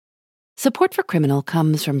Support for Criminal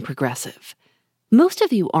comes from Progressive. Most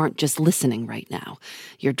of you aren't just listening right now.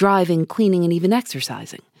 You're driving, cleaning, and even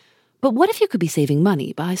exercising. But what if you could be saving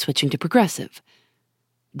money by switching to Progressive?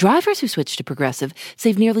 Drivers who switch to Progressive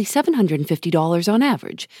save nearly $750 on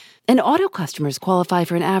average, and auto customers qualify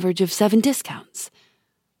for an average of 7 discounts.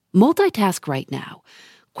 Multitask right now.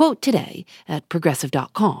 Quote today at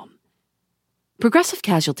Progressive.com. Progressive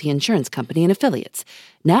Casualty Insurance Company and Affiliates.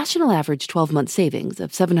 National average 12-month savings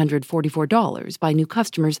of $744 by new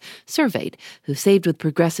customers surveyed who saved with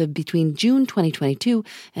Progressive between June 2022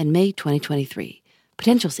 and May 2023.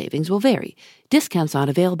 Potential savings will vary. Discounts not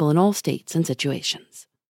available in all states and situations.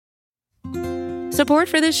 Support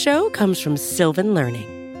for this show comes from Sylvan Learning.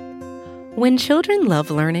 When children love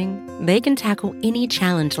learning, they can tackle any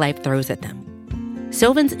challenge life throws at them.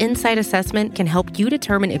 Sylvan's Insight Assessment can help you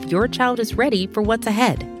determine if your child is ready for what's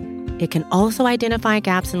ahead. It can also identify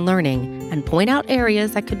gaps in learning and point out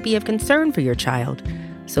areas that could be of concern for your child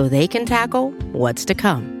so they can tackle what's to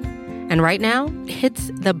come. And right now, it's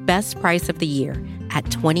the best price of the year at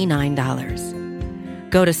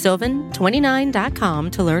 $29. Go to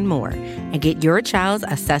sylvan29.com to learn more and get your child's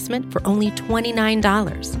assessment for only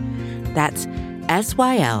 $29. That's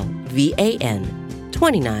SYLVAN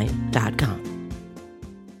 29.com.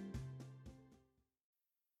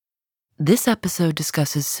 This episode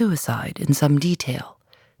discusses suicide in some detail.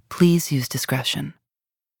 Please use discretion.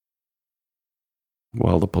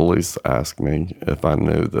 Well, the police asked me if I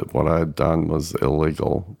knew that what I had done was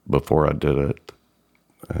illegal before I did it.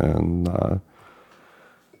 And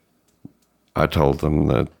I told them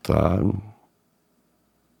that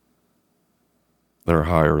there are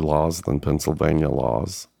higher laws than Pennsylvania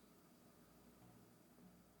laws.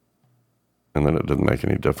 And then it didn't make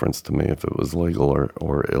any difference to me if it was legal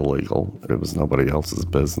or illegal. It was nobody else's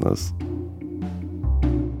business.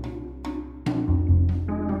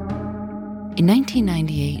 In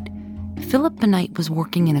 1998, Philip Benight was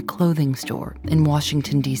working in a clothing store in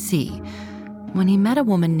Washington, D.C., when he met a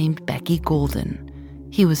woman named Becky Golden.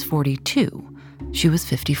 He was 42. She was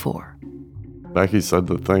 54. Becky said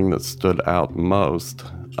the thing that stood out most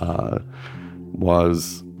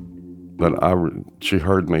was that she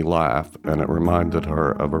heard me laugh, and it reminded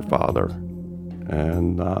her of her father.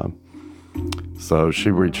 And so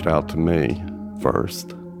she reached out to me first.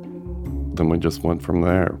 Then we just went from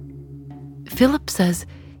there. Philip says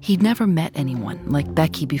he'd never met anyone like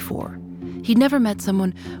Becky before. He'd never met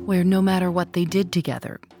someone where no matter what they did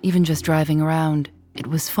together, even just driving around, it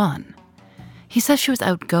was fun. He says she was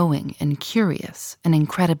outgoing and curious and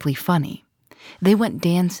incredibly funny. They went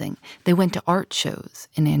dancing. They went to art shows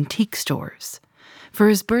and antique stores. For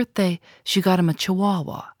his birthday, she got him a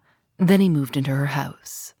Chihuahua. Then he moved into her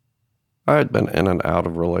house. I had been in and out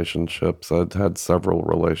of relationships. I'd had several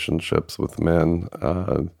relationships with men.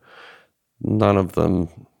 None of them,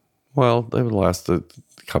 well, they lasted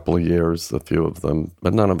a couple of years, a few of them,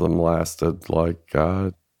 but none of them lasted like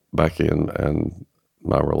Becky and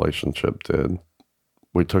my relationship did.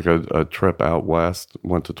 We took a trip out west,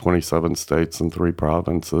 went to 27 states and 3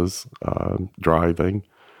 provinces, driving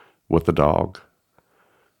with the dog.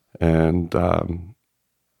 And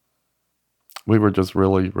we were just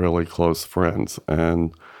really, really close friends.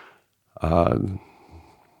 And then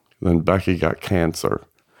Becky got cancer.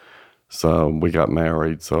 So we got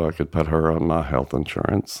married so I could put her on my health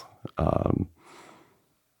insurance.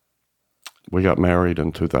 We got married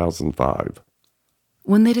in 2005.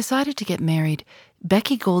 When they decided to get married,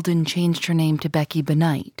 Becky Golden changed her name to Becky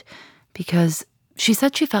Benight because she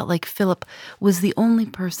said she felt like Philip was the only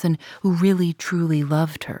person who really, truly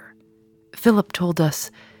loved her. Philip told us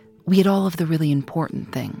we had all of the really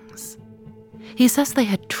important things. He says they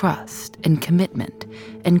had trust and commitment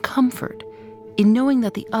and comfort in knowing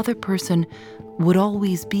that the other person would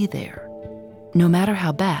always be there, no matter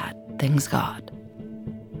how bad things got.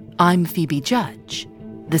 I'm Phoebe Judge.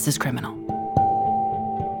 This is Criminal.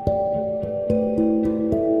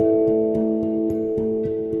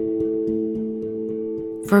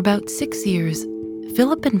 For about 6 years,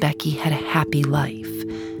 Philip and Becky had a happy life.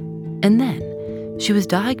 And then she was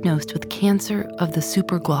diagnosed with cancer of the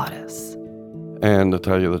supraglottis. And to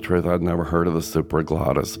tell you the truth, I'd never heard of the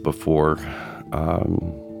supraglottis before.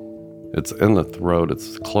 It's in the throat.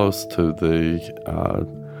 It's close to the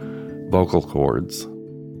vocal cords.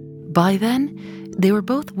 By then, they were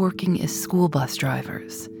both working as school bus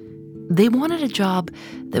drivers. They wanted a job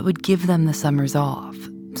that would give them the summers off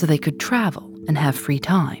so they could travel and have free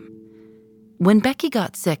time. When Becky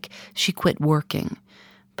got sick, she quit working,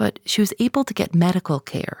 but she was able to get medical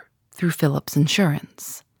care through Philip's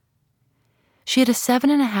insurance. She had a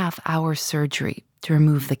 7.5-hour surgery to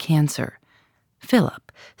remove the cancer.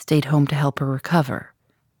 Philip stayed home to help her recover.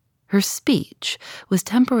 Her speech was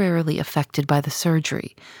temporarily affected by the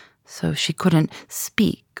surgery, so she couldn't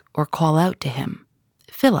speak or call out to him.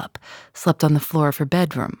 Philip slept on the floor of her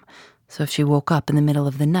bedroom, so if she woke up in the middle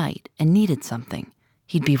of the night and needed something,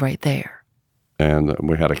 he'd be right there. And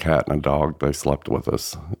we had a cat and a dog. They slept with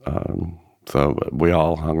us. So we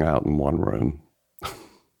all hung out in one room.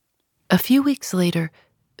 A few weeks later,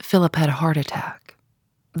 Philip had a heart attack.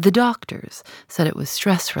 The doctors said it was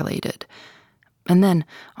stress-related. And then,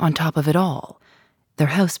 on top of it all, their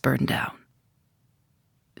house burned down.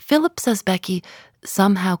 Philip says Becky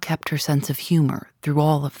somehow kept her sense of humor through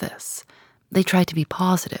all of this. They tried to be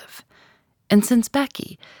positive. And since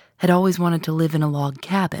Becky had always wanted to live in a log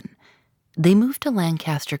cabin, they moved to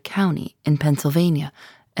Lancaster County in Pennsylvania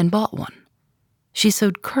and bought one. She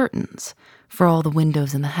sewed curtains for all the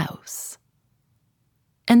windows in the house.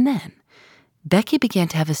 And then, Becky began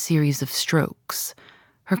to have a series of strokes.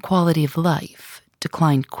 Her quality of life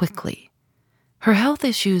declined quickly. Her health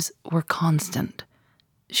issues were constant.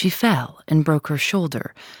 She fell and broke her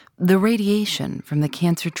shoulder. The radiation from the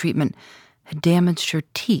cancer treatment had damaged her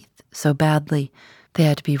teeth so badly they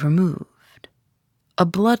had to be removed. A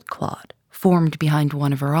blood clot formed behind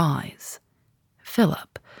one of her eyes.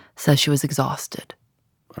 Philip says she was exhausted.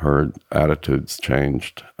 Her attitudes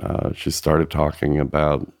changed. She started talking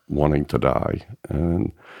about wanting to die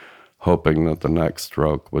and hoping that the next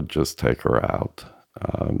stroke would just take her out.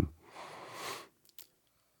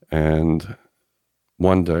 And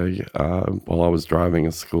one day, while I was driving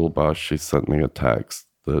a school bus, she sent me a text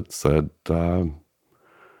that said, "Don't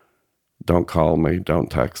call me, don't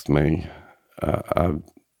text me.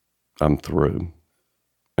 I'm through."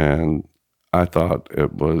 And I thought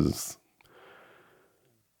it was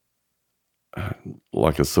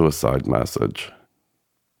like a suicide message.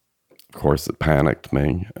 Of course, it panicked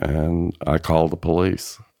me, and I called the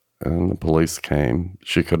police. And the police came.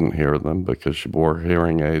 She couldn't hear them because she wore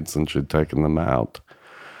hearing aids and she'd taken them out.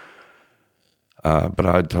 But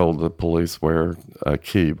I'd told the police where a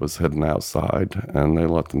key was hidden outside, and they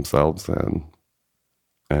let themselves in.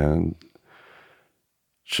 And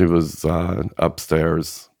she was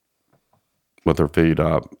upstairs with her feet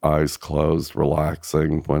up, eyes closed,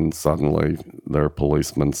 relaxing, when suddenly there were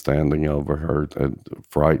policemen standing over her. It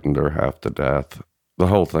frightened her half to death. The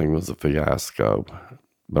whole thing was a fiasco.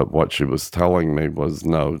 But what she was telling me was,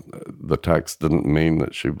 no, the text didn't mean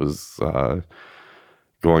that she was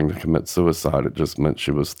going to commit suicide. It just meant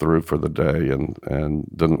she was through for the day and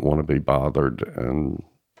didn't want to be bothered. And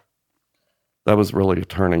that was really a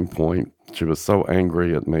turning point. She was so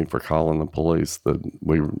angry at me for calling the police that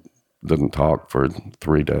we didn't talk for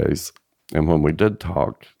 3 days. And when we did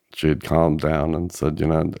talk, she had calmed down and said,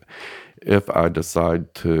 if I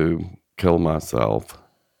decide to kill myself,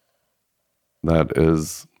 that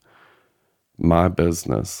is my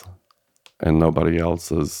business and nobody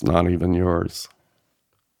else's, not even yours.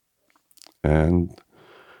 And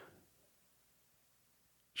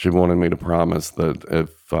she wanted me to promise that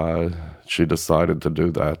if she decided to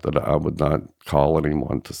do that, that I would not call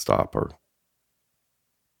anyone to stop her.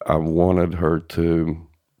 I wanted her to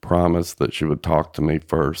promise that she would talk to me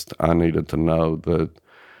first. I needed to know that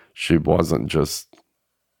she wasn't just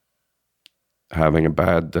having a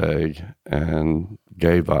bad day and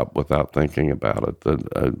gave up without thinking about it,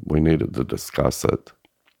 that we needed to discuss it.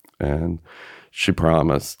 And she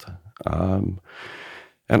promised. And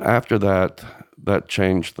after that, that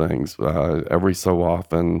changed things. Every so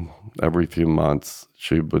often, every few months,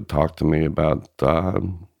 she would talk to me about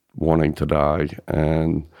wanting to die.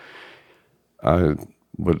 And I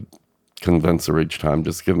would convince her each time,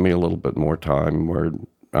 just give me a little bit more time where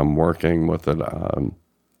I'm working with it.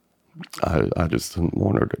 I just didn't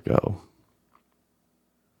want her to go.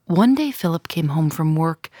 One day, Philip came home from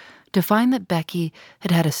work to find that Becky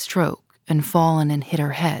had had a stroke and fallen and hit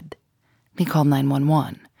her head. He called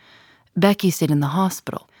 911. Becky stayed in the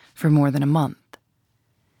hospital for more than a month.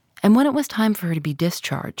 And when it was time for her to be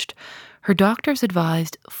discharged, her doctors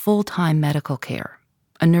advised full-time medical care,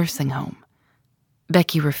 a nursing home.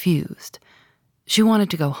 Becky refused. She wanted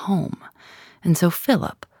to go home, and so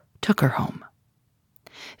Philip took her home.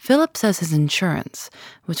 Philip says his insurance,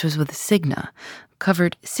 which was with Cigna,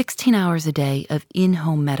 covered 16 hours a day of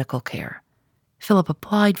in-home medical care. Philip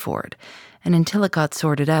applied for it, and until it got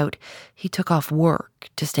sorted out, he took off work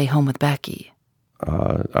to stay home with Becky.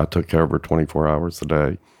 I took care of her 24 hours a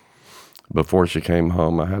day. Before she came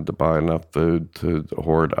home, I had to buy enough food to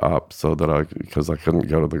hoard up because I couldn't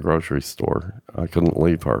go to the grocery store. I couldn't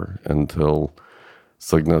leave her until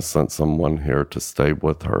Cigna sent someone here to stay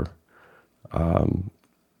with her.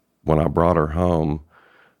 When I brought her home,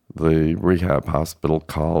 the rehab hospital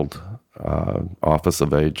called Office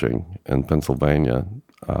of Aging in Pennsylvania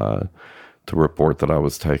to report that I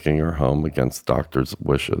was taking her home against the doctor's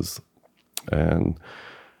wishes. And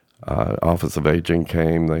Office of Aging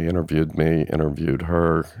came, they interviewed me, interviewed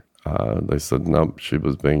her. They said, nope, she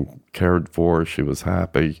was being cared for, she was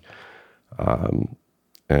happy,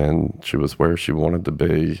 and she was where she wanted to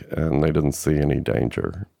be, and they didn't see any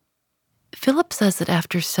danger. Philip says that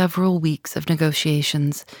after several weeks of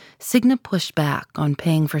negotiations, Cigna pushed back on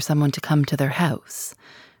paying for someone to come to their house.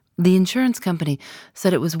 The insurance company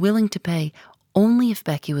said it was willing to pay only if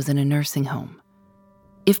Becky was in a nursing home.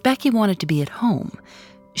 If Becky wanted to be at home,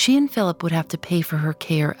 she and Philip would have to pay for her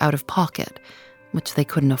care out of pocket, which they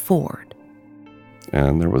couldn't afford.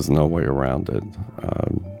 And there was no way around it.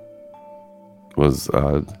 It was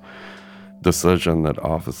a decision that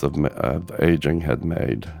Office of Aging had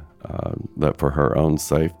made, that for her own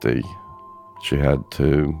safety, she had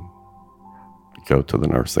to go to the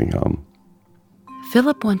nursing home.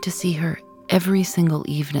 Philip went to see her every single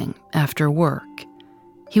evening after work.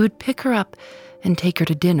 He would pick her up and take her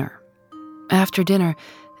to dinner. After dinner,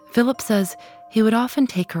 Philip says he would often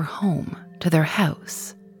take her home to their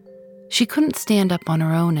house. She couldn't stand up on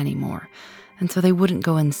her own anymore, and so they wouldn't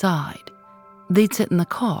go inside. They'd sit in the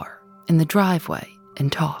car, in the driveway,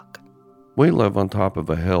 and talk. We live on top of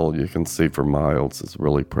a hill. You can see for miles. It's a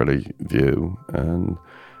really pretty view. And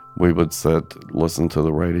we would sit, listen to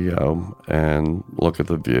the radio, and look at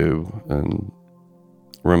the view and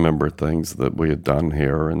remember things that we had done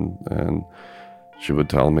here. And she would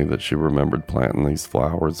tell me that she remembered planting these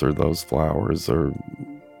flowers or those flowers, or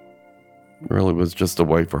really was just a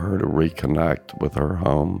way for her to reconnect with her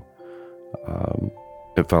home.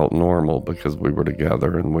 It felt normal because we were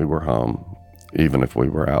together and we were home, even if we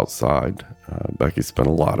were outside. Becky spent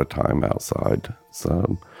a lot of time outside,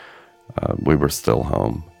 so we were still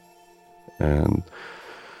home. And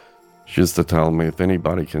she used to tell me, if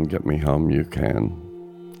anybody can get me home, you can.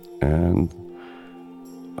 And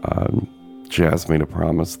she asked me to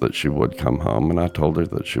promise that she would come home, and I told her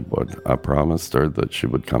that she would. I promised her that she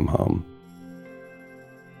would come home.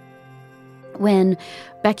 When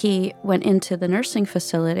Becky went into the nursing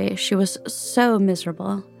facility, she was so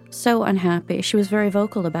miserable, so unhappy. She was very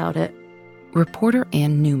vocal about it. Reporter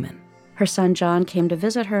Ann Newman. Her son John came to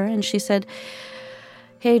visit her, and she said,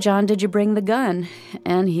 "Hey, John, did you bring the gun?"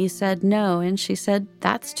 And he said no, and she said,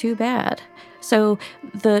 "That's too bad." So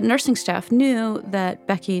the nursing staff knew that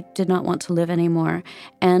Becky did not want to live anymore,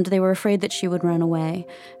 and they were afraid that she would run away.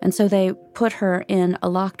 And so they put her in a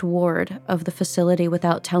locked ward of the facility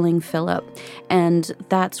without telling Philip. And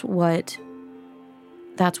that's what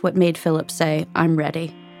made Philip say, "I'm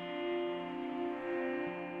ready."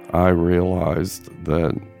 I realized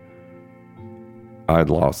that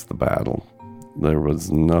I'd lost the battle. There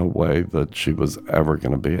was no way that she was ever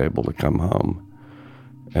going to be able to come home.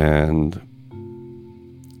 And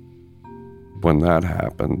when that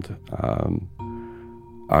happened,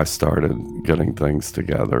 I started getting things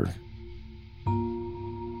together.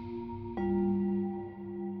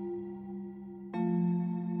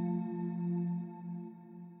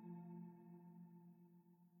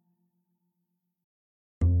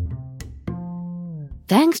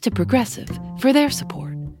 Thanks to Progressive for their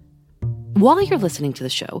support. While you're listening to the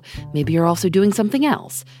show, maybe you're also doing something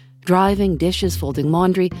else. Driving, dishes, folding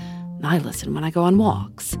laundry. I listen when I go on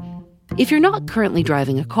walks. If you're not currently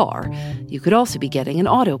driving a car, you could also be getting an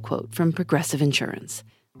auto quote from Progressive Insurance.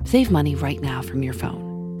 Save money right now from your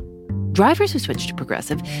phone. Drivers who switch to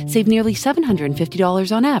Progressive save nearly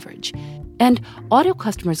 $750 on average. And auto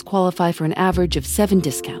customers qualify for an average of 7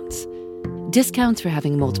 discounts. Discounts for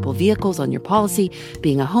having multiple vehicles on your policy,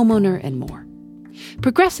 being a homeowner, and more.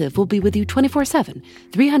 Progressive will be with you 24/7,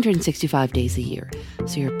 365 days a year,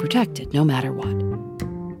 so you're protected no matter what.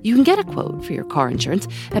 You can get a quote for your car insurance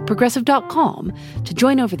at Progressive.com to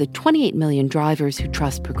join over the 28 million drivers who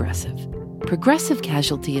trust Progressive. Progressive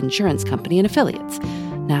Casualty Insurance Company and Affiliates.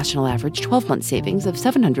 National average 12-month savings of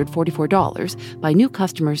 $744 by new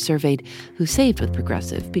customers surveyed who saved with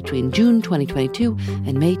Progressive between June 2022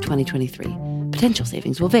 and May 2023. Potential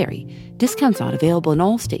savings will vary. Discounts not available in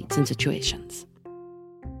all states and situations.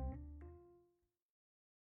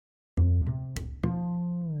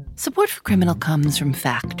 Support for Criminal comes from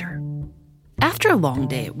Factor. After a long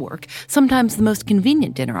day at work, sometimes the most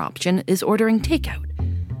convenient dinner option is ordering takeout.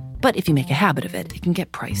 But if you make a habit of it, it can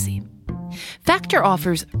get pricey. Factor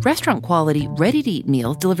offers restaurant-quality, ready-to-eat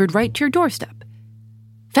meals delivered right to your doorstep.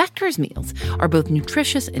 Factor's meals are both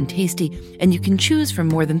nutritious and tasty, and you can choose from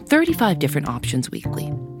more than 35 different options weekly.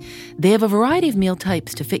 They have a variety of meal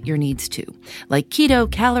types to fit your needs too, like keto,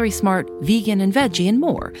 calorie smart, vegan, and veggie, and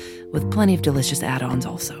more, with plenty of delicious add-ons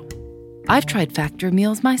also. I've tried Factor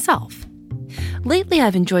meals myself. Lately,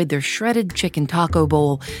 I've enjoyed their shredded chicken taco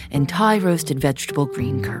bowl and Thai roasted vegetable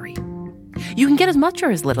green curry. You can get as much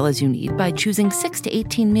or as little as you need by choosing 6 to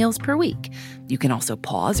 18 meals per week. You can also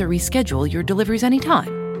pause or reschedule your deliveries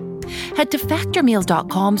anytime. Head to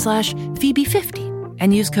factormeals.com/Phoebe50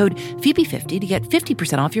 and use code Phoebe50 to get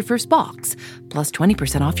 50% off your first box, plus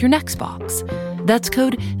 20% off your next box. That's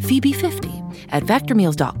code Phoebe50 at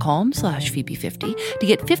factormeals.com/Phoebe50 to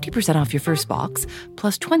get 50% off your first box,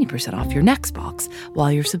 plus 20% off your next box while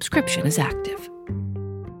your subscription is active.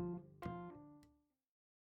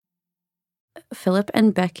 Philip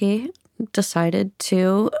and Becky decided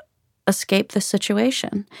to escape the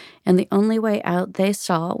situation, and the only way out they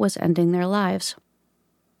saw was ending their lives.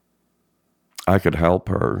 I could help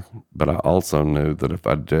her, but I also knew that if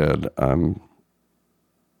I did, I'm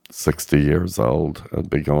 60 years old. I'd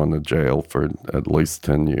be going to jail for at least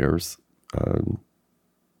 10 years.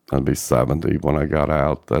 I'd be 70 when I got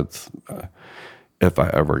out. That's if I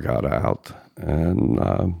ever got out. And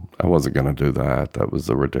I wasn't going to do that. That was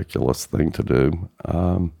a ridiculous thing to do.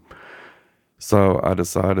 So I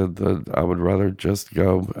decided that I would rather just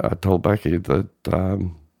go. I told Becky that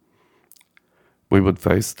we would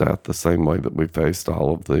face death the same way that we faced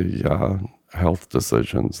all of the health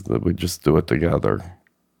decisions, that we'd just do it together.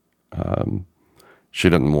 She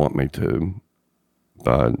didn't want me to,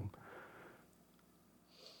 but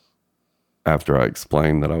after I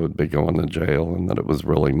explained that I would be going to jail and that it was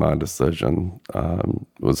really my decision, it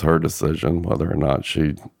was her decision whether or not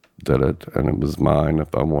she did it, and it was mine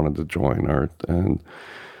if I wanted to join her, and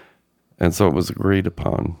so it was agreed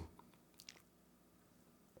upon.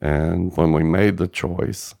 And when we made the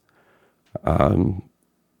choice, and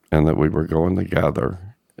that we were going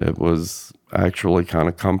together, it was actually kind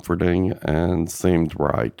of comforting and seemed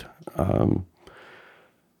right. I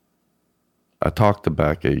talked to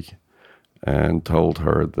Becky and told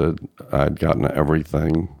her that I'd gotten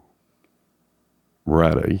everything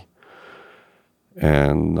ready.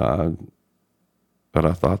 And but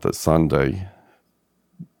I thought that Sunday,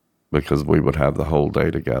 because we would have the whole day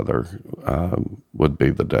together, would be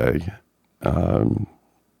the day.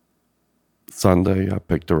 Sunday, I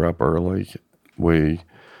picked her up early. We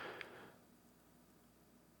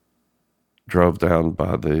drove down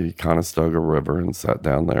by the Conestoga River and sat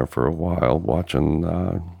down there for a while watching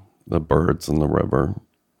the birds in the river.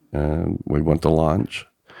 And we went to lunch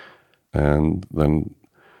and then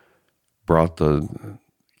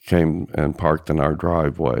came and parked in our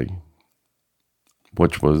driveway,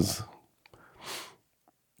 which was,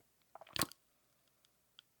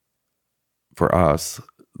 for us,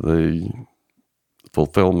 the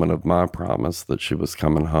fulfillment of my promise that she was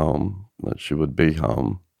coming home, that she would be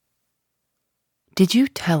home. Did you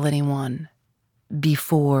tell anyone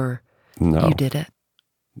before you did it?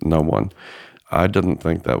 No one. I didn't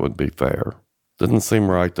think that would be fair. Didn't seem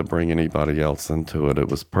right to bring anybody else into it. It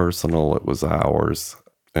was personal. It was ours.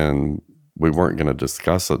 And we weren't going to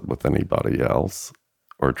discuss it with anybody else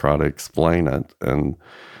or try to explain it. And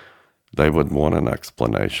they would want an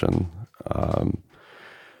explanation.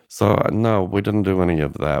 So no, we didn't do any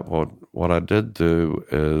of that. What I did do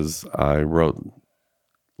is I wrote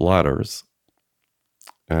letters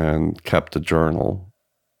and kept a journal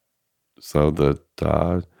so that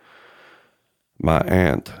my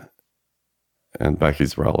aunt and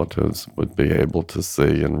Becky's relatives would be able to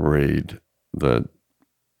see and read that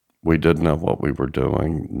we did know what we were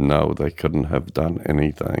doing. No, they couldn't have done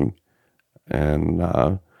anything. And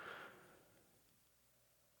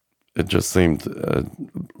it just seemed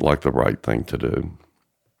like the right thing to do.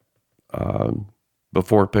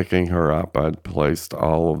 Before picking her up, I'd placed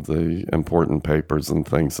all of the important papers and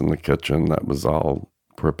things in the kitchen. That was all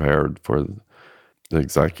prepared for the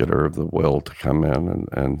executor of the will to come in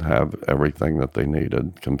and have everything that they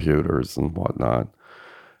needed, computers and whatnot.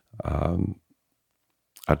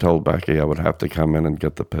 I told Becky I would have to come in and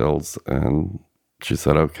get the pills, and she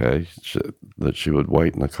said okay, that she would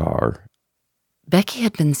wait in the car. Becky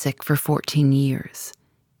had been sick for 14 years,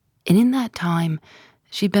 and in that time,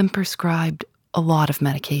 she'd been prescribed a lot of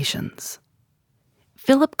medications.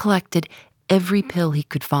 Philip collected every pill he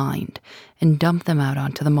could find and dumped them out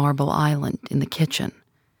onto the marble island in the kitchen.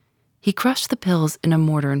 He crushed the pills in a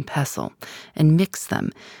mortar and pestle and mixed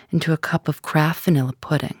them into a cup of Kraft vanilla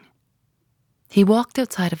pudding. He walked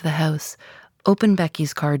outside of the house, opened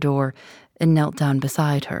Becky's car door, and knelt down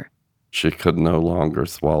beside her. she could no longer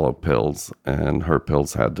swallow pills, and her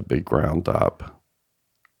pills had to be ground up.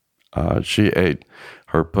 She ate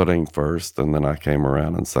her pudding first, and then I came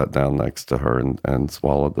around and sat down next to her and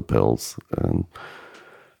swallowed the pills. And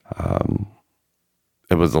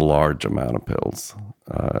it was a large amount of pills.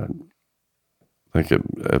 I think,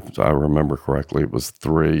 if I remember correctly, it was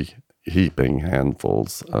 3 heaping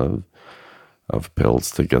handfuls of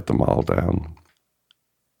pills to get them all down.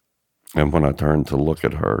 And when I turned to look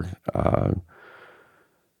at her,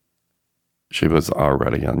 she was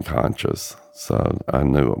already unconscious. So I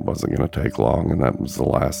knew it wasn't going to take long, and that was the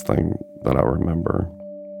last thing that I remember.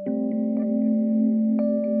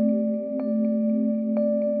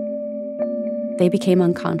 They became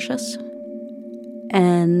unconscious,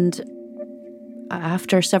 and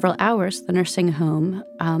after several hours, the nursing home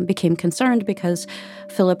became concerned because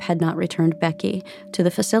Philip had not returned Becky to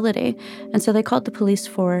the facility. And so they called the police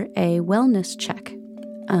for a wellness check.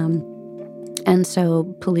 And so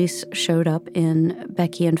police showed up in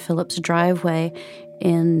Becky and Philip's driveway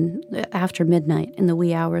after midnight, in the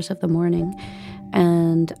wee hours of the morning,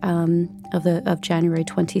 and of January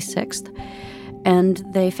 26th. And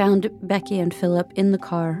they found Becky and Philip in the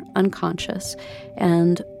car, unconscious,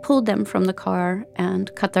 and pulled them from the car and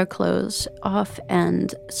cut their clothes off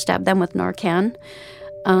and stabbed them with Narcan,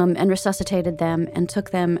 and resuscitated them and took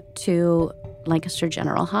them to Lancaster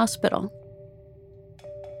General Hospital.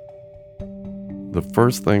 The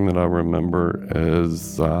first thing that I remember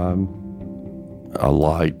is a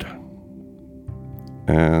light.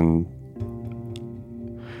 And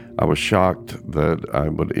I was shocked that I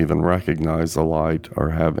would even recognize a light or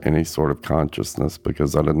have any sort of consciousness,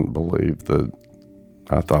 because I didn't believe that.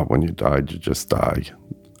 I thought when you died, you just die.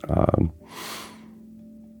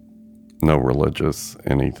 No religious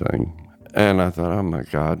anything. And I thought, oh my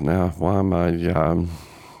God, now why am I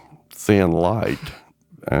seeing light?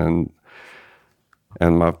 And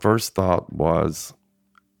my first thought was,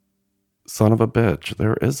 son of a bitch,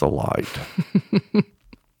 there is a light.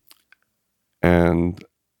 And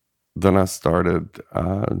then I started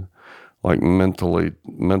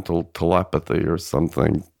mental telepathy or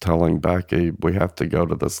something, telling Becky, we have to go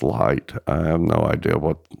to this light. I have no idea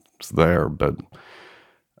what's there, but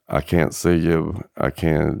I can't see you.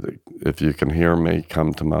 If you can hear me,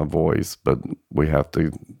 come to my voice, but we have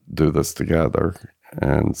to do this together.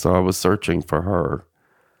 And so I was searching for her.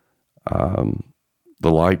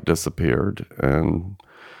 The light disappeared, and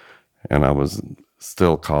I was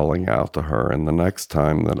still calling out to her. And the next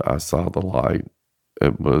time that I saw the light,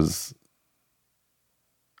 it was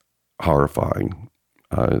horrifying.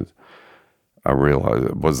 I realized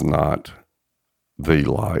it was not the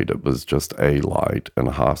light. It was just a light in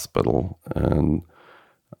a hospital. And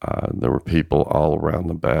there were people all around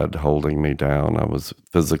the bed holding me down. I was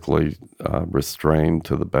physically restrained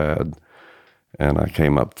to the bed, and I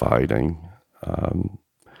came up fighting.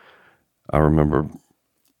 I remember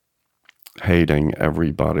hating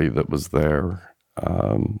everybody that was there.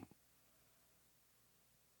 I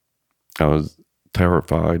was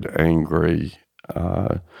terrified, angry,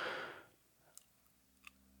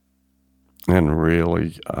 and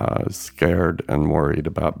really scared and worried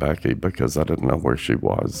about Becky, because I didn't know where she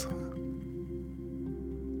was.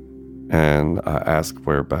 And I asked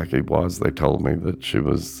where Becky was. They told me that she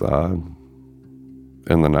was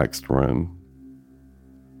in the next room.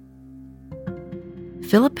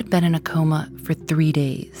 Philip had been in a coma for 3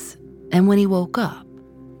 days, and when he woke up,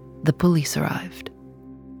 the police arrived.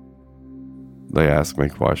 They asked me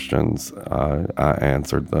questions. I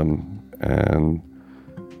answered them, and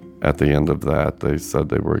at the end of that, they said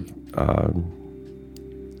they were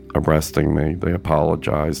arresting me. They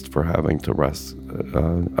apologized for having to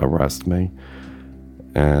arrest me,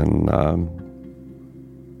 and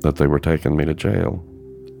that they were taking me to jail.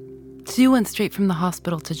 So you went straight from the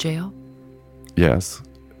hospital to jail? Yes,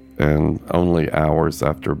 and only hours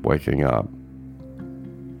after waking up.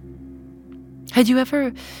 Had you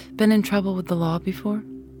ever been in trouble with the law before?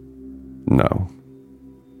 No.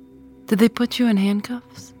 Did they put you in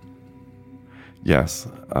handcuffs? Yes,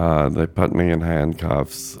 they put me in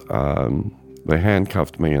handcuffs. They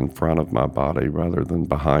handcuffed me in front of my body rather than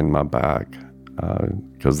behind my back,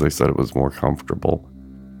 because they said it was more comfortable.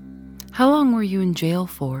 How long were you in jail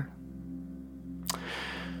for?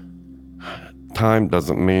 Time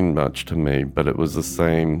doesn't mean much to me, but it was the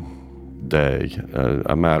same day,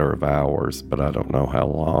 a matter of hours, but I don't know how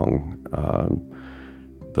long.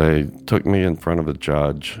 They took me in front of a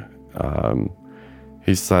judge.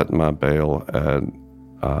 He set my bail at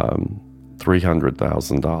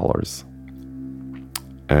 $300,000.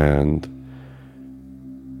 And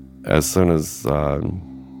as soon as the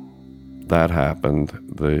that happened,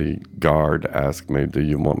 the guard asked me, "Do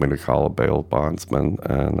you want me to call a bail bondsman?"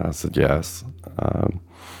 And I said yes.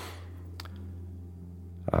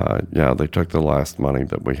 Yeah, they took the last money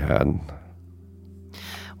that we had.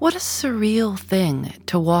 What a surreal thing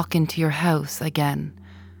to walk into your house again.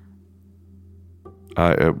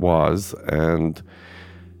 It was, and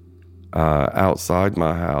outside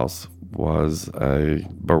my house was a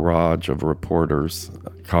barrage of reporters,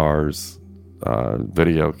 cars,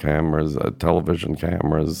 video cameras, television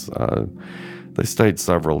cameras. They stayed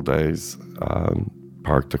several days,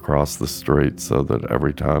 parked across the street so that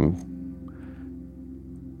every time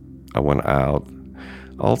I went out.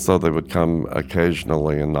 Also, they would come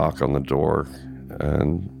occasionally and knock on the door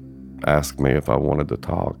and ask me if I wanted to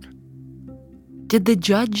talk. Did the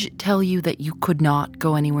judge tell you that you could not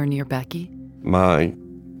go anywhere near Becky? My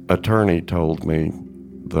attorney told me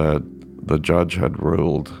that the judge had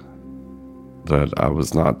ruled that I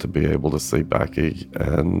was not to be able to see Becky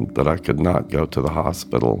and that I could not go to the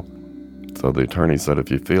hospital. So the attorney said, if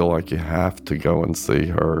you feel like you have to go and see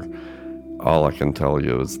her, all I can tell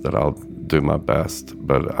you is that I'll do my best,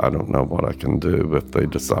 but I don't know what I can do if they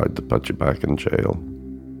decide to put you back in jail.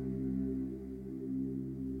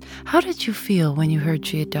 How did you feel when you heard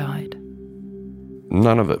she had died?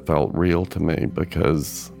 None of it felt real to me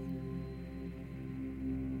because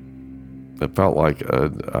it felt like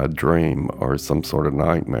a dream or some sort of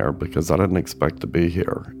nightmare because I didn't expect to be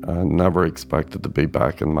here. I never expected to be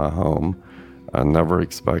back in my home. I never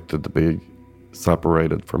expected to be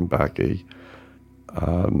separated from Becky.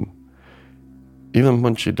 Even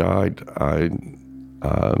when she died,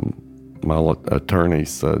 my attorney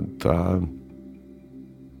said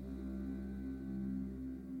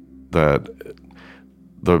that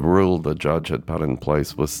the rule the judge had put in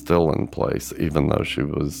place was still in place, even though she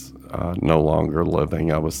was no longer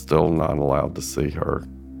living. I was still not allowed to see her.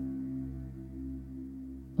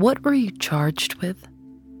 What were you charged with?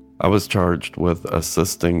 I was charged with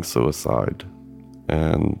assisting suicide.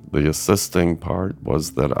 And the assisting part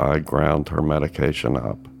was that I ground her medication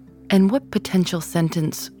up. And what potential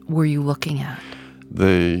sentence were you looking at?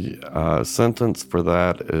 The sentence for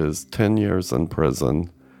that is 10 years in prison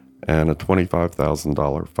and a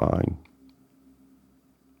 $25,000 fine.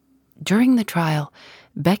 During the trial,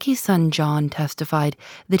 Becky's son John testified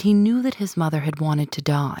that he knew that his mother had wanted to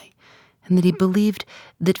die and that he believed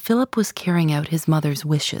that Philip was carrying out his mother's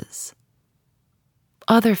wishes.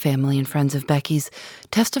 Other family and friends of Becky's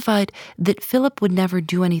testified that Philip would never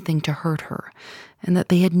do anything to hurt her and that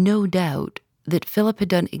they had no doubt that Philip had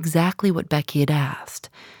done exactly what Becky had asked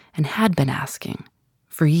and had been asking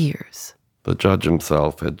for years. The judge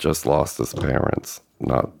himself had just lost his parents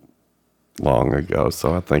not long ago,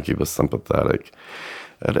 so I think he was sympathetic.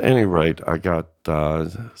 At any rate, I got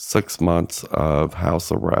 6 months of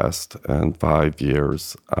house arrest and 5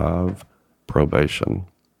 years of probation.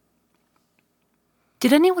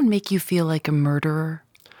 Did anyone make you feel like a murderer?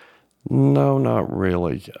 No, not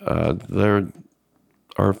really. There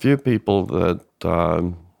are a few people that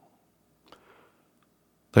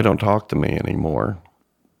they don't talk to me anymore,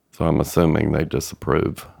 so I'm assuming they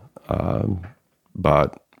disapprove,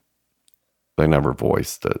 but they never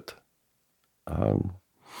voiced it.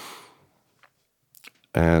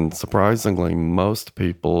 And surprisingly, most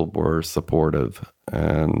people were supportive.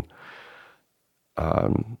 And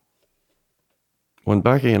when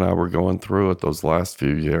Becky and I were going through it those last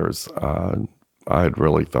few years, I had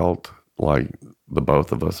really felt like the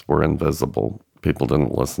both of us were invisible. People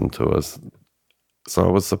didn't listen to us. So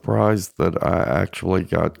I was surprised that I actually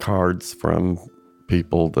got cards from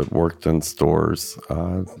people that worked in stores,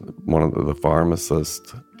 one of the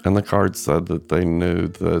pharmacists, and the card said that they knew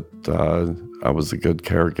that I was a good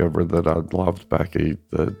caregiver, that I loved Becky,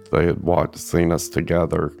 that they had seen us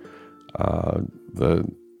together, that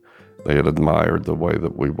they had admired the way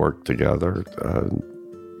that we worked together.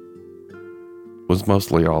 It was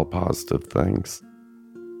mostly all positive things.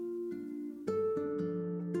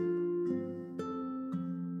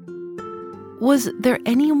 Was there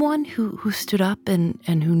anyone who stood up and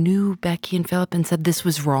who knew Becky and Philip and said this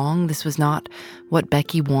was wrong, this was not what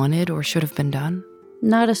Becky wanted or should have been done?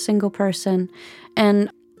 Not a single person.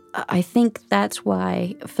 And I think that's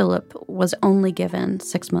why Philip was only given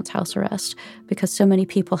 6 months house arrest, because so many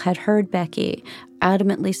people had heard Becky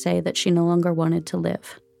adamantly say that she no longer wanted to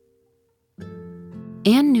live.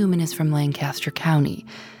 Ann Newman is from Lancaster County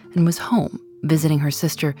and was home visiting her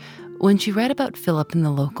sister when she read about Philip in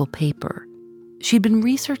the local paper. She'd been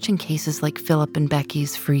researching cases like Philip and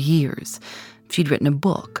Becky's for years. She'd written a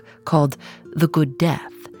book called The Good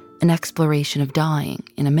Death, an exploration of dying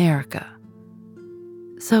in America.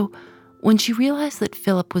 So, When she realized that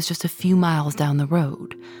Philip was just a few miles down the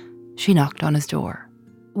road, she knocked on his door.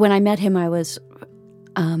 When I met him, I was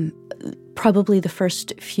probably the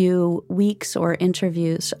first few weeks or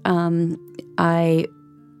interviews, I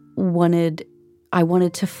wanted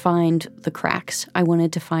to find the cracks. I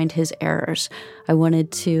wanted to find his errors. I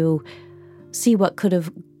wanted to see what could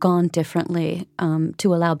have gone differently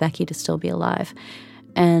to allow Becky to still be alive.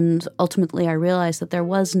 And ultimately, I realized that there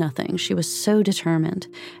was nothing. She was so determined,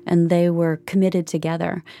 and they were committed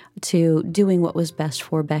together to doing what was best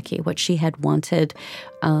for Becky, what she had wanted,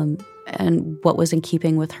 and what was in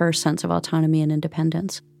keeping with her sense of autonomy and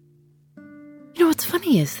independence. You know, what's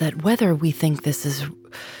funny is that whether we think this is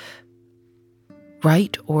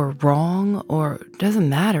right or wrong, or doesn't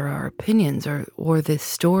matter, our opinions or the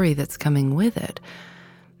story that's coming with it,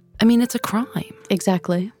 I mean, it's a crime.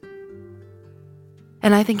 Exactly.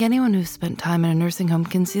 And I think anyone who's spent time in a nursing home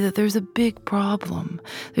can see that there's a big problem.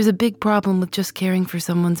 There's a big problem with just caring for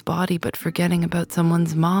someone's body, but forgetting about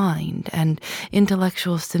someone's mind and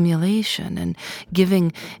intellectual stimulation and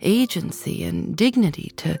giving agency and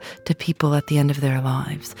dignity to people at the end of their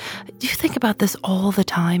lives. Do you think about this all the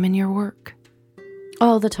time in your work?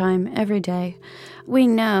 All the time, every day. We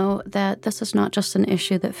know that this is not just an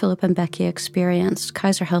issue that Philip and Becky experienced.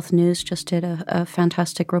 Kaiser Health News just did a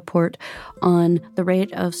fantastic report on the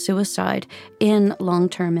rate of suicide in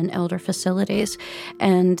long-term and elder facilities.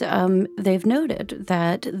 And they've noted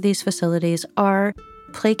that these facilities are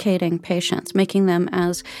placating patients, making them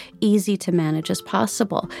as easy to manage as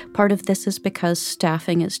possible. Part of this is because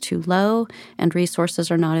staffing is too low and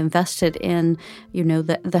resources are not invested in,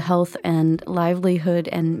 the health and livelihood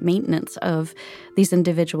and maintenance of these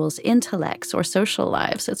individuals' intellects or social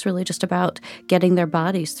lives. It's really just about getting their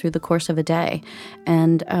bodies through the course of a day.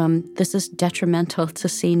 And this is detrimental to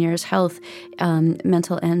seniors' health,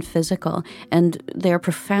 mental and physical, and they're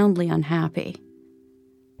profoundly unhappy.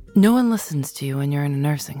 No one listens to you when you're in a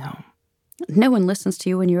nursing home. No one listens to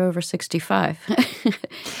you when you're over 65.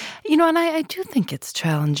 And I do think it's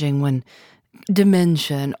challenging when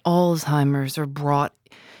dementia and Alzheimer's are brought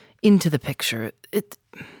into the picture. It's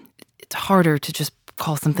harder to just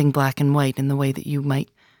call something black and white in the way that you might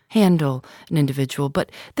handle an individual,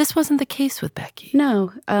 but this wasn't the case with Becky.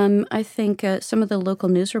 No, I think some of the local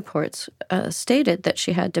news reports stated that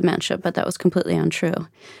she had dementia, but that was completely untrue.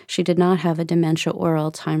 She did not have a dementia or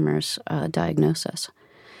Alzheimer's diagnosis.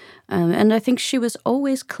 And I think she was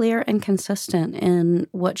always clear and consistent in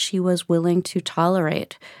what she was willing to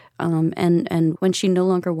tolerate. And when she no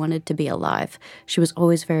longer wanted to be alive, she was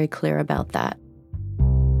always very clear about that.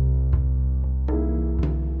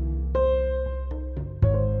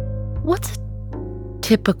 What's a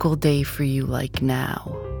typical day for you like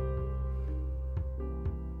now?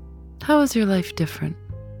 How is your life different?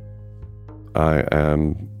 I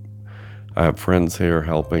have friends here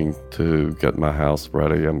helping to get my house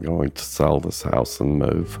ready. I'm going to sell this house and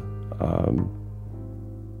move.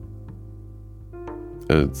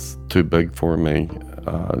 It's too big for me.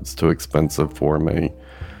 It's too expensive for me.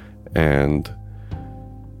 And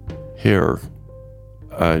here,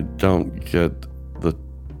 I don't get the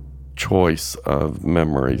choice of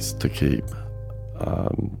memories to keep.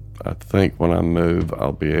 I think when I move,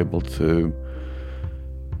 I'll be able to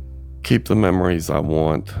keep the memories I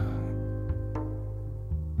want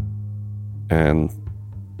and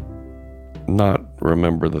not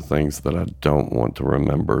remember the things that I don't want to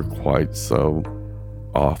remember quite so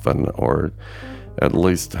often, or at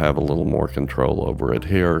least have a little more control over it.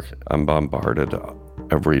 Here, I'm bombarded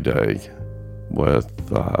every day with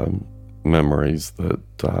memories that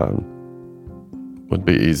would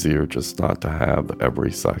be easier just not to have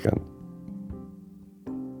every second.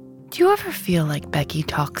 Do you ever feel like Becky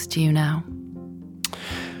talks to you now?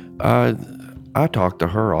 I talk to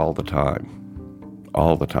her all the time.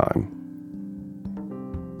 All the time.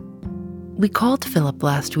 We called Philip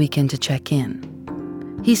last weekend to check in.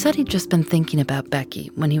 He said he'd just been thinking about Becky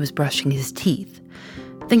when he was brushing his teeth,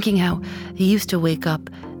 thinking how he used to wake up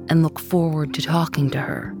and look forward to talking to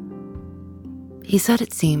her. He said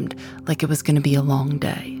it seemed like it was going to be a long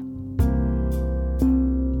day.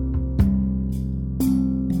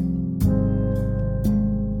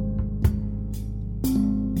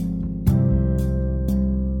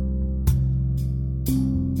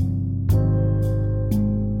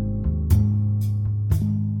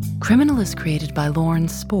 Criminal is created by Lauren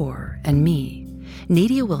Spohr and me.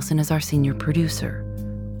 Nadia Wilson is our senior producer.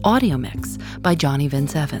 Audio mix by Johnny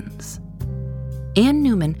Vince Evans. Ann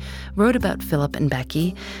Newman wrote about Philip and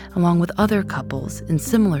Becky, along with other couples in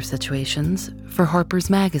similar situations, for Harper's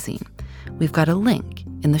Magazine. We've got a link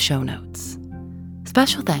in the show notes.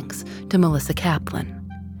 Special thanks to Melissa Kaplan.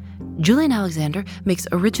 Julian Alexander makes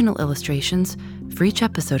original illustrations for each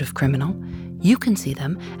episode of Criminal. You can see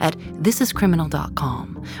them at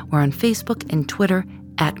thisiscriminal.com or on Facebook and Twitter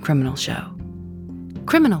at Criminal Show.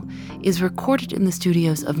 Criminal is recorded in the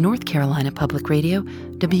studios of North Carolina Public Radio,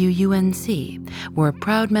 WUNC. We're a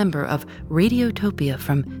proud member of Radiotopia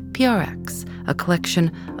from PRX, a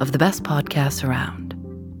collection of the best podcasts around.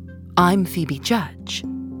 I'm Phoebe Judge.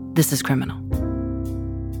 This is Criminal.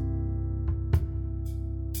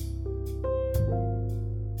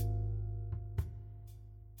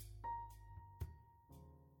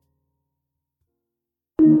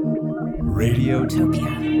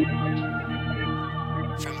 Radiotopia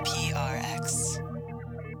from PRX.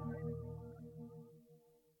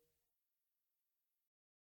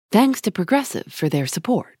 Thanks to Progressive for their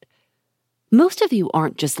support. Most of you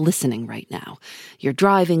aren't just listening right now. You're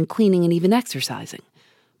driving, cleaning, and even exercising.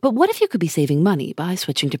 But what if you could be saving money by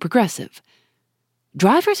switching to Progressive?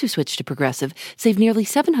 Drivers who switch to Progressive save nearly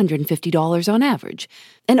 $750 on average,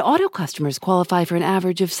 and auto customers qualify for an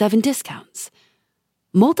average of 7 discounts.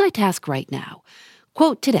 Multitask right now.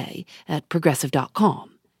 Quote today at Progressive.com.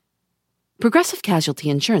 Progressive Casualty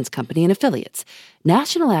Insurance Company and Affiliates.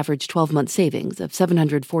 National average 12-month savings of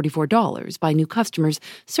 $744 by new customers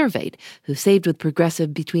surveyed who saved with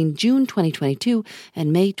Progressive between June 2022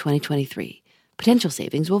 and May 2023. Potential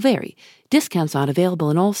savings will vary. Discounts not available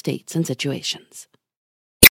in all states and situations.